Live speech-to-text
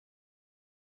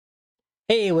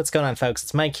Hey, what's going on, folks?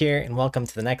 It's Mike here, and welcome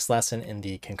to the next lesson in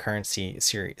the concurrency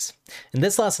series. In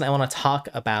this lesson, I want to talk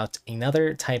about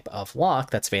another type of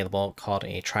lock that's available called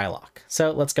a trylock.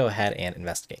 So let's go ahead and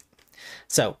investigate.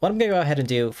 So what I'm going to go ahead and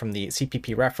do from the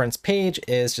CPP reference page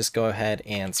is just go ahead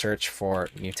and search for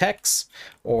Mutex,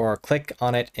 or click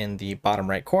on it in the bottom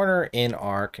right corner in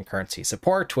our concurrency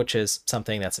support, which is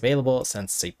something that's available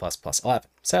since C++11.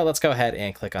 So let's go ahead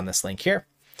and click on this link here.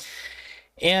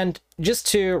 And just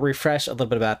to refresh a little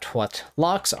bit about what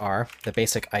locks are, the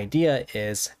basic idea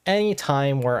is any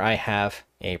time where I have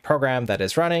a program that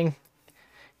is running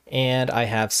and I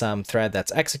have some thread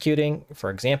that's executing,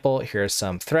 for example, here's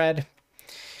some thread.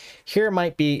 Here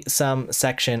might be some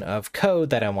section of code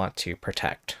that I want to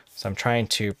protect. So I'm trying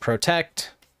to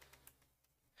protect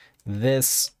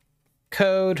this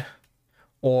code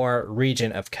or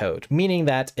region of code, meaning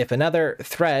that if another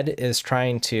thread is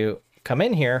trying to come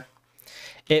in here,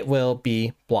 it will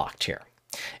be blocked here.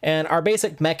 And our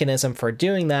basic mechanism for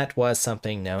doing that was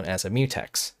something known as a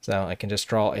mutex. So I can just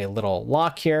draw a little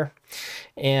lock here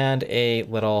and a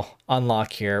little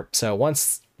unlock here. So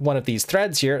once one of these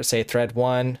threads here, say thread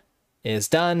 1 is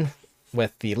done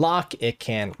with the lock, it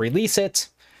can release it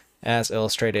as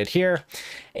illustrated here.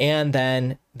 And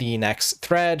then the next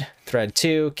thread, thread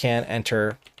 2, can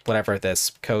enter whatever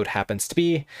this code happens to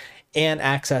be and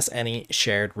access any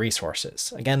shared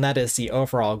resources. Again, that is the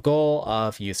overall goal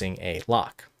of using a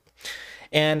lock.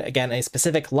 And again, a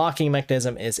specific locking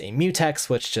mechanism is a mutex,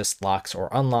 which just locks or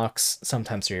unlocks.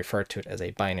 Sometimes we refer to it as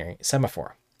a binary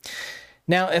semaphore.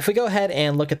 Now, if we go ahead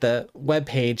and look at the web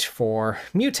page for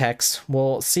mutex,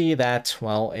 we'll see that,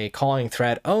 well, a calling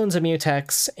thread owns a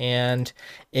mutex, and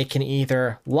it can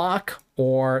either lock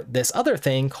or this other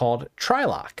thing called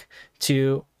trylock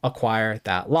to acquire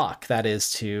that lock. That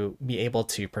is to be able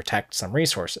to protect some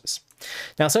resources.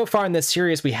 Now, so far in this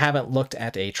series, we haven't looked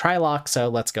at a trylock, so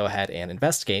let's go ahead and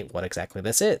investigate what exactly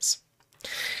this is.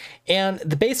 And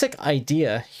the basic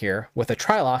idea here with a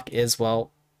trylock is,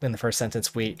 well, in the first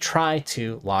sentence, we try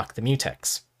to lock the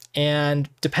mutex. And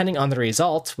depending on the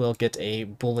result, we'll get a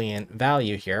Boolean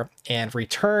value here and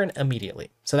return immediately.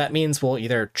 So that means we'll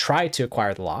either try to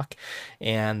acquire the lock,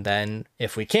 and then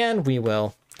if we can, we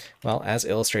will, well, as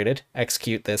illustrated,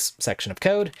 execute this section of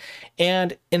code.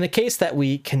 And in the case that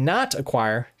we cannot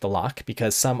acquire the lock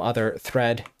because some other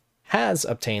thread has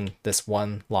obtained this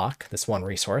one lock, this one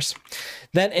resource,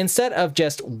 then instead of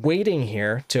just waiting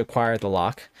here to acquire the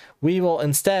lock, we will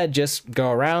instead just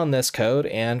go around this code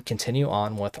and continue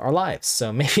on with our lives.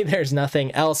 So maybe there's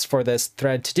nothing else for this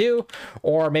thread to do,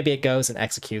 or maybe it goes and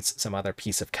executes some other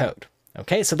piece of code.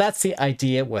 Okay, so that's the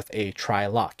idea with a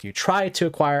trylock. You try to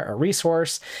acquire a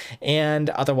resource, and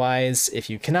otherwise, if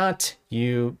you cannot,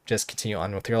 you just continue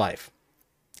on with your life.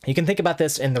 You can think about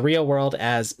this in the real world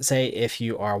as, say, if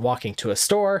you are walking to a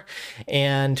store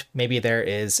and maybe there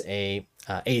is a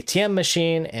ATM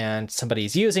machine and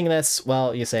somebody's using this,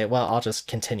 well, you say, well, I'll just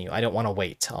continue. I don't want to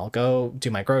wait. I'll go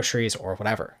do my groceries or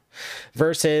whatever.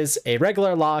 Versus a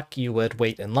regular lock, you would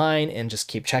wait in line and just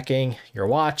keep checking your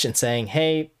watch and saying,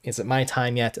 hey, is it my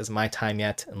time yet? Is it my time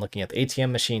yet? And looking at the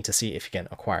ATM machine to see if you can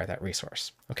acquire that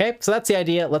resource. Okay, so that's the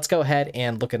idea. Let's go ahead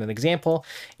and look at an example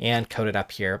and code it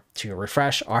up here to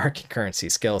refresh our concurrency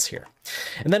skills here.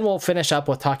 And then we'll finish up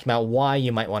with talking about why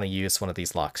you might want to use one of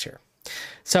these locks here.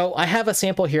 So I have a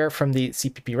sample here from the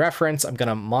CPP reference. I'm going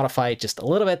to modify it just a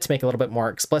little bit to make it a little bit more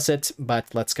explicit,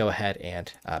 but let's go ahead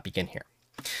and begin here.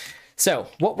 So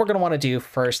what we're going to want to do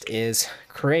first is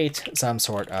create some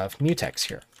sort of mutex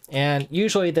here. And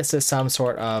usually this is some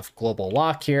sort of global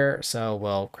lock here. So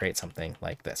we'll create something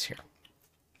like this here.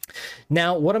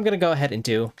 Now, what I'm going to go ahead and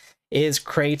do is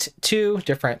create two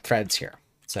different threads here.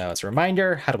 So as a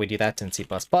reminder, how do we do that in C++?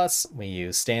 We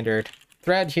use standard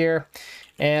thread here,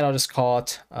 and I'll just call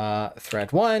it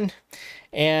thread 1.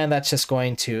 And that's just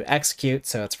going to execute.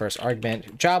 So its first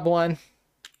argument, job 1.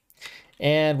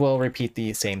 And we'll repeat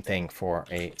the same thing for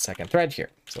a second thread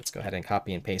here. So let's go ahead and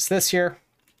copy and paste this here.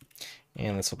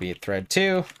 And this will be thread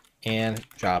 2 and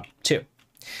job 2.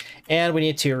 And we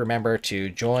need to remember to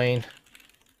join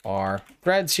our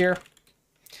threads here.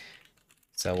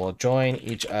 So we'll join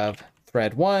each of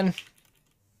thread 1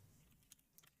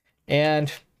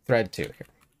 and thread 2 here.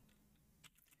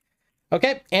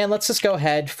 Okay, and let's just go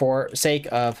ahead for sake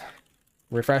of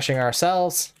refreshing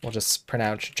ourselves. We'll just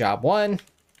pronounce job 1.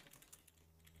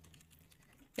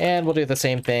 And we'll do the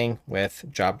same thing with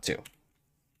job 2.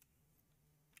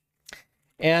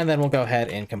 And then we'll go ahead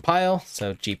and compile.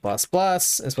 So G++ is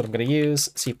what I'm going to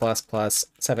use, C++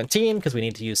 17, because we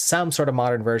need to use some sort of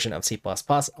modern version of C++,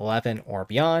 11 or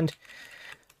beyond.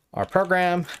 our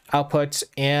program output.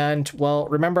 And well,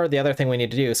 remember the other thing we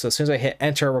need to do. So as soon as I hit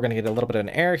enter, we're going to get a little bit of an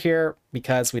error here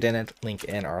because we didn't link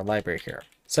in our library here.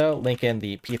 So link in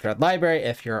the pthread library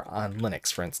if you're on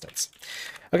Linux, for instance.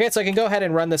 Okay, so I can go ahead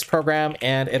and run this program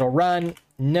and it'll run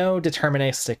no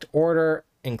deterministic order,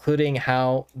 including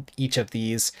how each of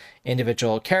these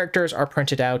individual characters are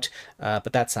printed out.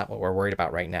 But that's not what we're worried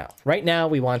about right now. Right now,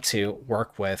 we want to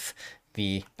work with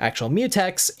the actual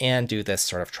mutex and do this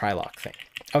sort of trylock thing.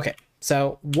 Okay,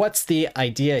 so what's the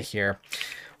idea here?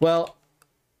 Well,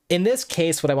 in this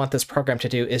case, what I want this program to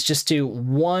do is just do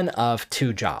one of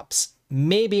two jobs.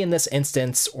 Maybe in this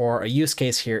instance, or a use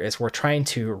case here, is we're trying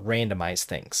to randomize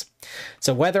things.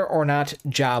 So whether or not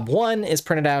job 1 is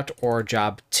printed out or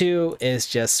job 2 is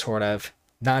just sort of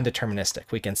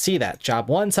non-deterministic. We can see that job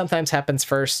 1 sometimes happens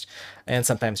first and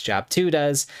sometimes job 2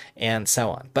 does, and so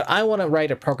on. But I want to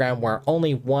write a program where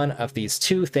only one of these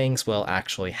two things will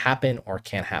actually happen or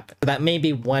can happen. So that may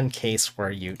be one case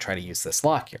where you try to use this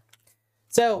lock here.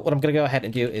 So what I'm going to go ahead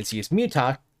and do is use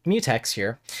mutex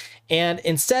here, and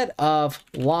instead of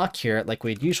lock here like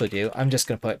we'd usually do, I'm just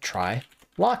going to put try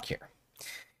lock here,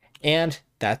 and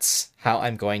that's how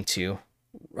I'm going to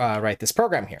write this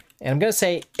program here. And I'm going to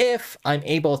say if I'm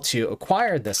able to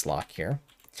acquire this lock here,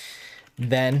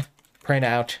 then print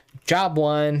out job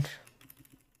 1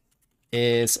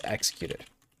 is executed.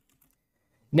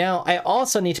 Now I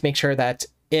also need to make sure that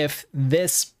if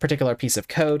this particular piece of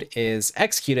code is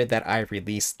executed, that I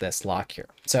release this lock here.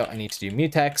 So I need to do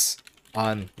mutex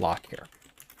on lock here.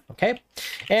 Okay,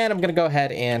 and I'm going to go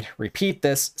ahead and repeat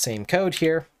this same code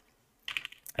here,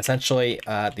 essentially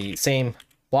the same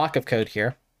block of code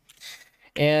here,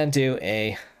 and do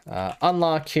a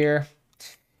unlock here,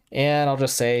 and I'll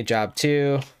just say job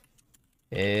 2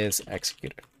 is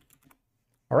executed.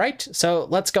 All right, so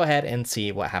let's go ahead and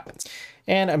see what happens.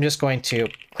 And I'm just going to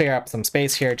clear up some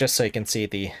space here just so you can see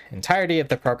the entirety of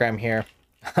the program here,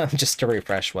 just to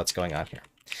refresh what's going on here.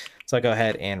 So I'll go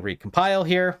ahead and recompile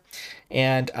here.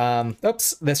 And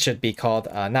oops, this should be called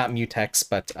not mutex,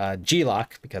 but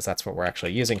glock, because that's what we're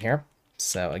actually using here.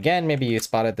 So again, maybe you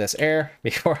spotted this error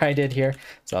before I did here.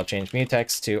 So I'll change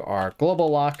mutex to our global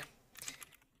lock.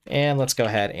 And let's go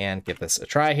ahead and give this a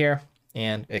try here.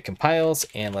 And it compiles,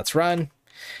 and let's run.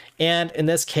 And in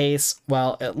this case,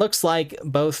 well, it looks like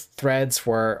both threads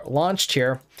were launched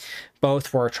here.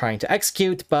 Both were trying to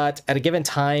execute, but at a given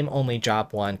time, only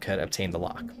job 1 could obtain the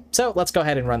lock. So let's go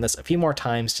ahead and run this a few more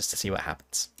times just to see what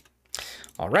happens.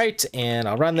 All right, and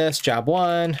I'll run this, job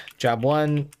 1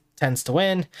 tends to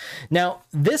win. Now,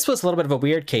 this was a little bit of a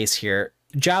weird case here.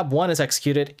 Job 1 is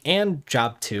executed and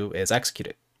job 2 is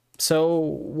executed. So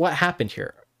what happened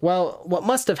here? Well, what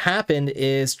must have happened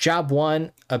is job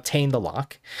 1 obtained the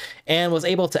lock and was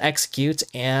able to execute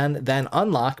and then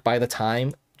unlock by the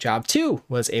time job 2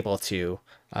 was able to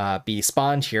be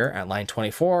spawned here at line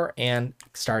 24 and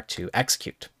start to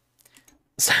execute.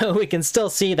 So we can still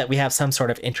see that we have some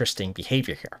sort of interesting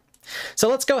behavior here. So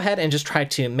let's go ahead and just try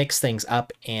to mix things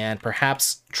up and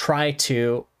perhaps try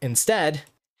to instead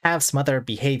have some other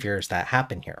behaviors that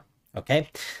happen here. Okay,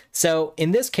 so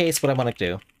in this case, what I want to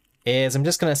do is I'm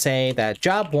just going to say that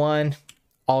job 1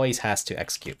 always has to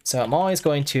execute. So I'm always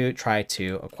going to try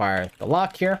to acquire the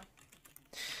lock here.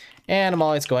 And I'm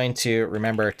always going to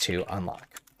remember to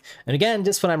unlock. And again,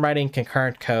 just when I'm writing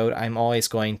concurrent code, I'm always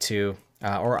going to,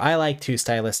 or I like to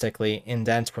stylistically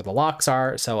indent where the locks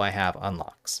are, so I have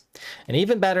unlocks. And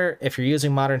even better, if you're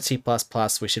using modern C++,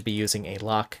 we should be using a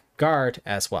lock guard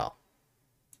as well.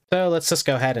 So let's just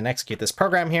go ahead and execute this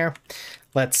program here.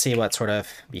 Let's see what sort of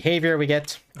behavior we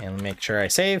get and make sure I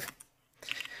save.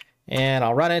 And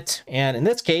I'll run it. And in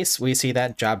this case, we see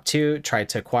that job 2 tried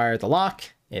to acquire the lock.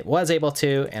 It was able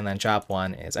to, and then job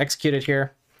 1 is executed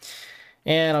here.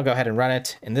 And I'll go ahead and run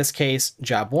it. In this case,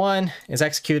 job 1 is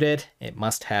executed. It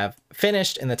must have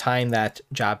finished in the time that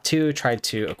job 2 tried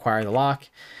to acquire the lock.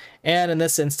 And in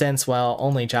this instance, well,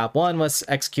 only job 1 was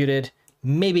executed.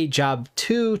 Maybe job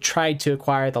 2 tried to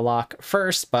acquire the lock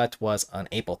first, but was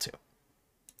unable to.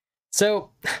 So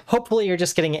hopefully you're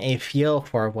just getting a feel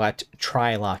for what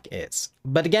trylock is.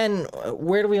 But again,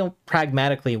 where do we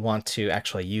pragmatically want to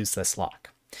actually use this lock?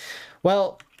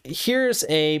 Well, here's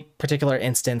a particular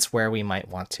instance where we might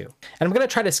want to. And I'm going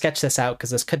to try to sketch this out because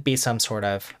this could be some sort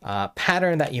of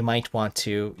pattern that you might want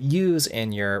to use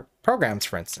in your programs,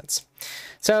 for instance.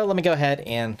 So let me go ahead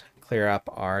and clear up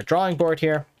our drawing board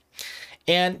here.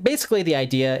 And basically the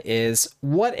idea is,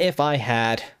 what if I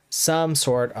had some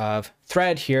sort of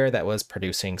thread here that was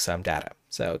producing some data?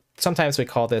 So sometimes we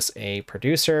call this a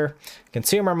producer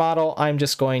consumer model. I'm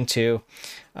just going to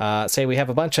say we have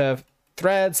a bunch of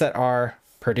threads that are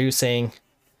producing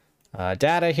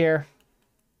data here,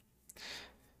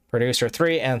 producer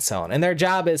 3, and so on. And their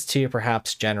job is to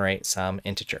perhaps generate some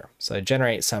integer. So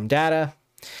generate some data,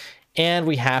 and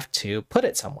we have to put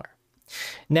it somewhere.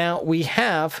 Now we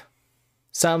have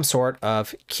some sort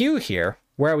of queue here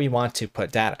where we want to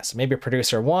put data. So maybe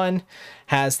producer 1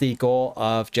 has the goal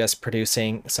of just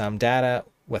producing some data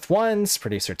with 1s,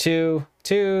 producer 2,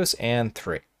 2s, and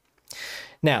 3.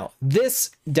 Now,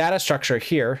 this data structure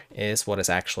here is what is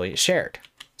actually shared.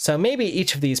 So maybe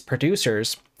each of these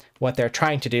producers, what they're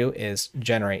trying to do is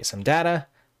generate some data,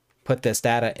 put this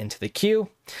data into the queue,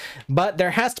 but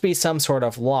there has to be some sort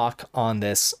of lock on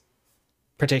this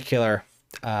particular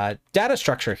data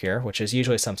structure here, which is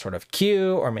usually some sort of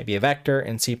queue or maybe a vector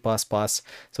in C++. So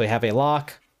we have a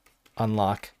lock,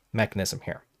 unlock mechanism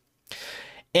here.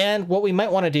 And what we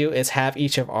might want to do is have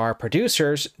each of our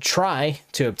producers try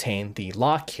to obtain the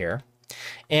lock here.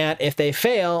 And if they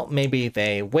fail, maybe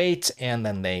they wait and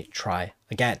then they try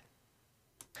again,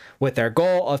 with their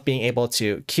goal of being able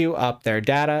to queue up their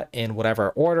data in whatever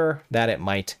order that it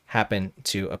might happen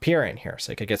to appear in here.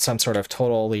 So you could get some sort of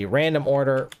totally random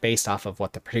order based off of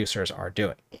what the producers are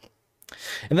doing.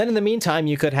 And then in the meantime,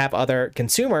 you could have other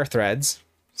consumer threads.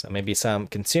 So maybe some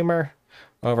consumer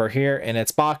over here in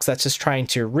its box that's just trying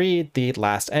to read the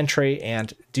last entry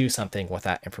and do something with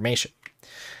that information.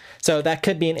 So that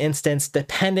could be an instance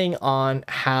depending on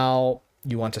how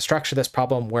you want to structure this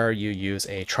problem where you use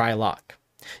a trylock.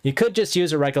 You could just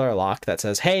use a regular lock that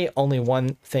says, hey, only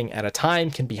one thing at a time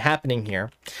can be happening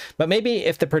here. But maybe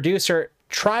if the producer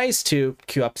tries to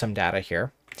queue up some data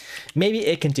here, maybe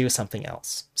it can do something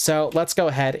else. So let's go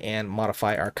ahead and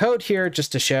modify our code here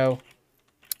just to show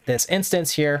this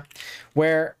instance here,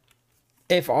 where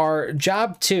if our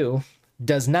job 2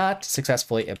 does not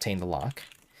successfully obtain the lock,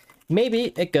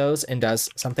 maybe it goes and does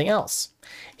something else.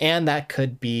 And that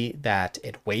could be that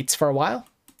it waits for a while.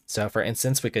 So for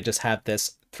instance, we could just have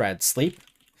this thread sleep,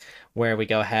 where we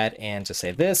go ahead and just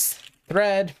say this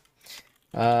thread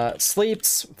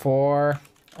sleeps for,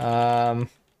 I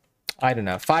don't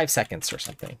know, 5 seconds or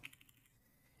something.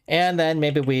 And then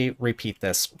maybe we repeat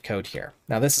this code here.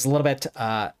 Now this is a little bit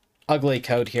ugly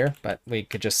code here, but we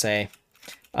could just say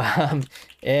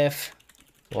if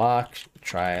lock,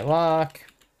 try lock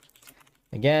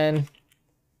again.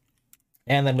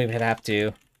 And then we would have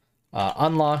to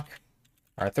unlock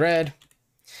our thread.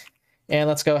 And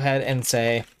let's go ahead and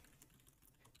say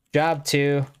job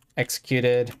 2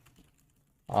 executed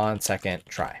on second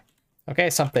try. Okay,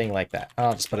 something like that.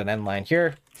 I'll just put an end line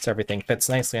here so everything fits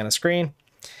nicely on the screen.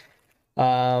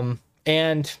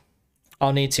 And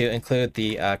I'll need to include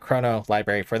the chrono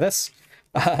library for this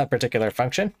particular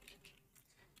function.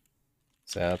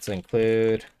 So let's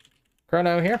include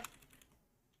chrono here.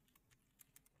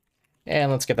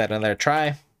 And let's give that another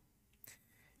try.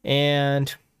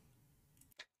 And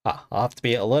I'll have to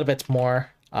be a little bit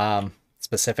more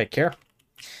specific here.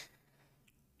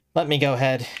 Let me go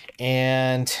ahead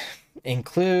and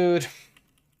include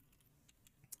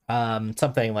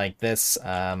something like this,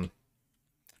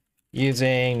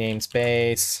 using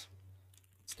namespace,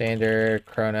 standard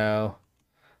chrono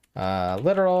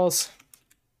literals.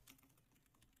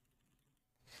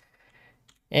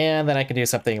 And then I can do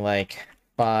something like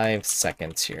 5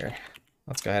 seconds here.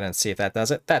 Let's go ahead and see if that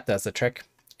does it. That does the trick.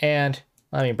 And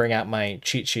let me bring out my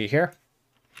cheat sheet here.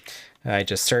 I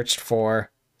just searched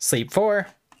for sleep 4.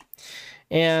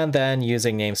 And then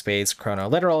using namespace chrono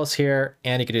literals here,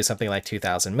 and you can do something like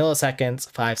 2000 milliseconds,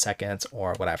 5 seconds,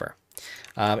 or whatever.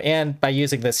 And by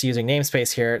using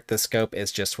namespace here, the scope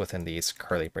is just within these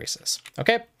curly braces.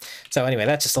 Okay, so anyway,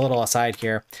 that's just a little aside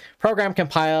here. Program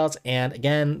compiles, and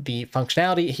again, the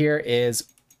functionality here is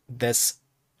this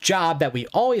job that we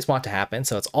always want to happen,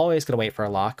 so it's always going to wait for a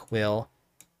lock, will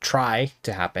try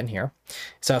to happen here.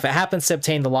 So if it happens to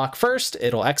obtain the lock first,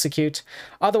 it'll execute.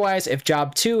 Otherwise, if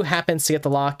job 2 happens to get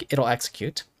the lock, it'll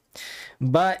execute.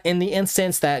 But in the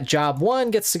instance that job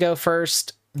 1 gets to go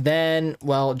first, then,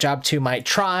 well, job 2 might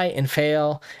try and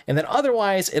fail, and then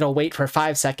otherwise it'll wait for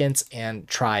 5 seconds and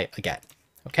try again.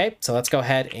 Okay, so let's go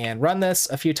ahead and run this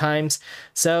a few times.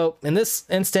 So in this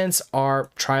instance, our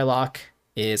trylock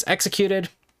is executed.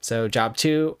 So job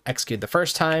 2 executed the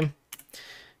first time.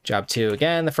 Job 2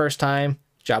 again the first time.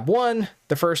 Job 1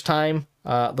 the first time.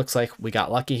 Looks like we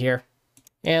got lucky here.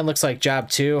 And looks like job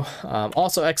 2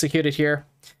 also executed here.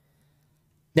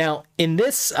 Now, in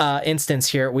this instance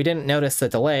here, we didn't notice the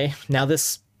delay. Now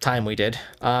this time we did,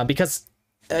 because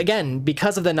again,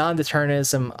 because of the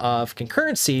non-determinism of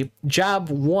concurrency, job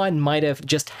 1 might have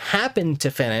just happened to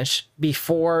finish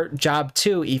before job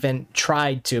 2 even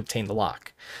tried to obtain the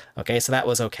lock. Okay, so that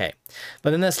was okay.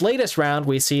 But in this latest round,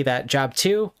 we see that job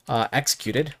 2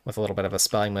 executed, with a little bit of a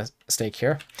spelling mistake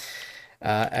here,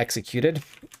 executed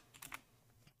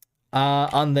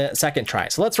on the second try.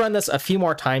 So let's run this a few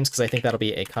more times because I think that'll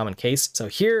be a common case. So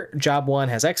here, job 1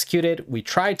 has executed. We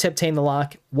tried to obtain the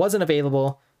lock, wasn't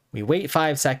available. We wait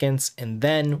 5 seconds, and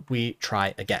then we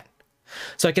try again.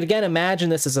 So I could again imagine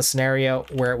this as a scenario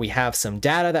where we have some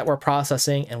data that we're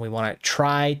processing, and we want to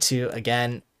try to,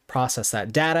 again, process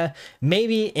that data,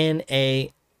 maybe in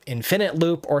a infinite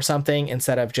loop or something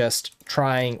instead of just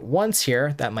trying once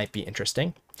here. That might be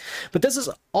interesting. But this is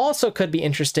also could be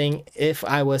interesting if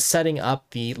I was setting up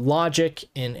the logic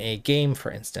in a game,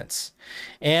 for instance.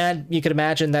 And you could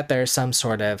imagine that there's some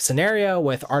sort of scenario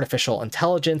with artificial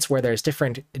intelligence where there's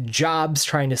different jobs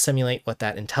trying to simulate what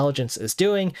that intelligence is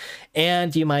doing.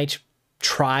 And you might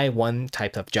try one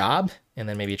type of job and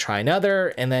then maybe try another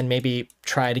and then maybe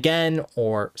try it again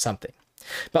or something.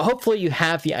 But hopefully you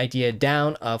have the idea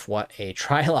down of what a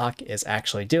trylock is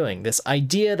actually doing. This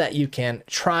idea that you can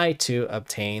try to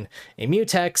obtain a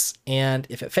mutex, and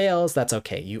if it fails, that's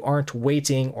okay. You aren't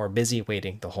waiting or busy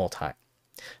waiting the whole time.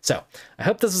 So I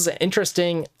hope this is an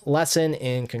interesting lesson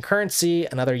in concurrency,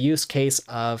 another use case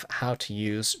of how to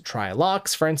use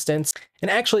trylocks, for instance.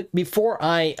 And actually, before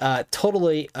I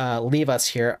totally leave us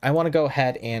here, I want to go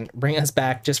ahead and bring us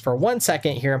back just for 1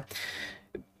 second here.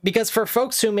 Because for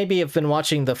folks who maybe have been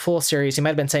watching the full series, you might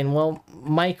have been saying, well,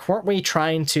 Mike, weren't we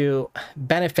trying to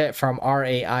benefit from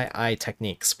RAII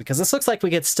techniques? Because this looks like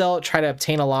we could still try to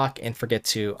obtain a lock and forget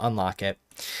to unlock it.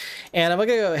 And I'm going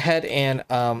to go ahead and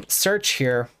search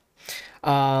here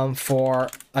for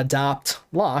adopt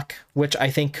lock, which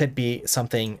I think could be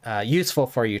something useful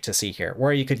for you to see here,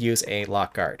 where you could use a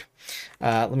lock guard.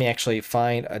 Let me actually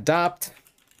find adopt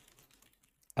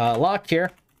lock here.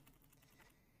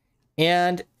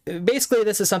 And basically,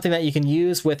 this is something that you can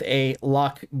use with a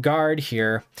lock guard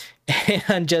here,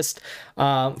 and just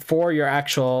for your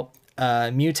actual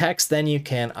mutex, then you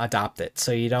can adopt it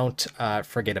so you don't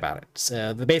forget about it.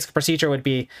 So the basic procedure would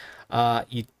be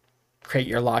you create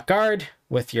your lock guard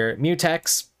with your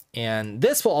mutex, and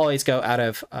this will always go out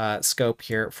of scope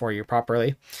here for you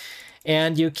properly.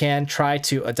 And you can try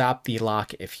to adopt the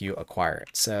lock if you acquire it.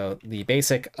 So the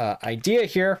basic idea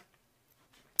here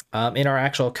in our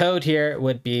actual code here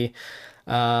would be,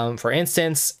 for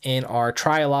instance, in our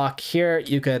trylock here,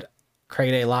 you could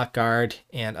create a lock guard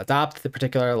and adopt the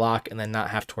particular lock and then not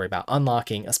have to worry about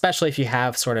unlocking, especially if you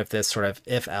have sort of this sort of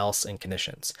if-else and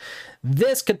conditions.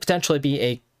 This could potentially be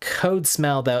a code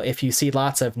smell, though, if you see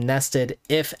lots of nested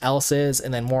if-elses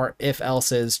and then more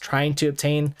if-elses trying to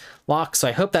obtain locks. So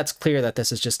I hope that's clear that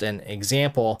this is just an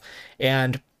example.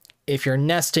 And if you're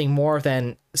nesting more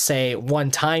than, say,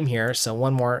 one time here, so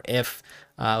one more if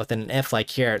within an if like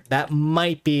here, that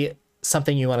might be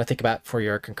something you want to think about for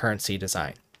your concurrency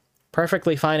design.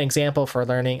 Perfectly fine example for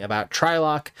learning about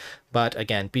trylock, but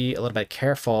again, be a little bit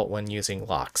careful when using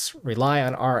locks. Rely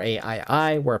on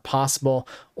RAII where possible,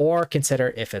 or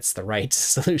consider if it's the right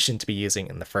solution to be using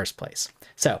in the first place.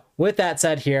 So with that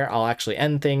said here, I'll actually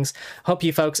end things. Hope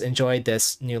you folks enjoyed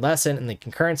this new lesson in the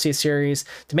concurrency series.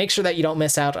 To make sure that you don't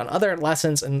miss out on other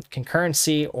lessons in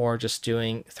concurrency or just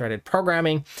doing threaded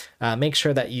programming, make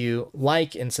sure that you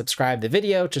like and subscribe the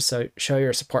video just so show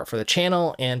your support for the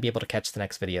channel and be able to catch the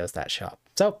next videos that show up.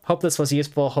 So hope this was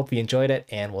useful. Hope you enjoyed it,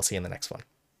 and we'll see you in the next one.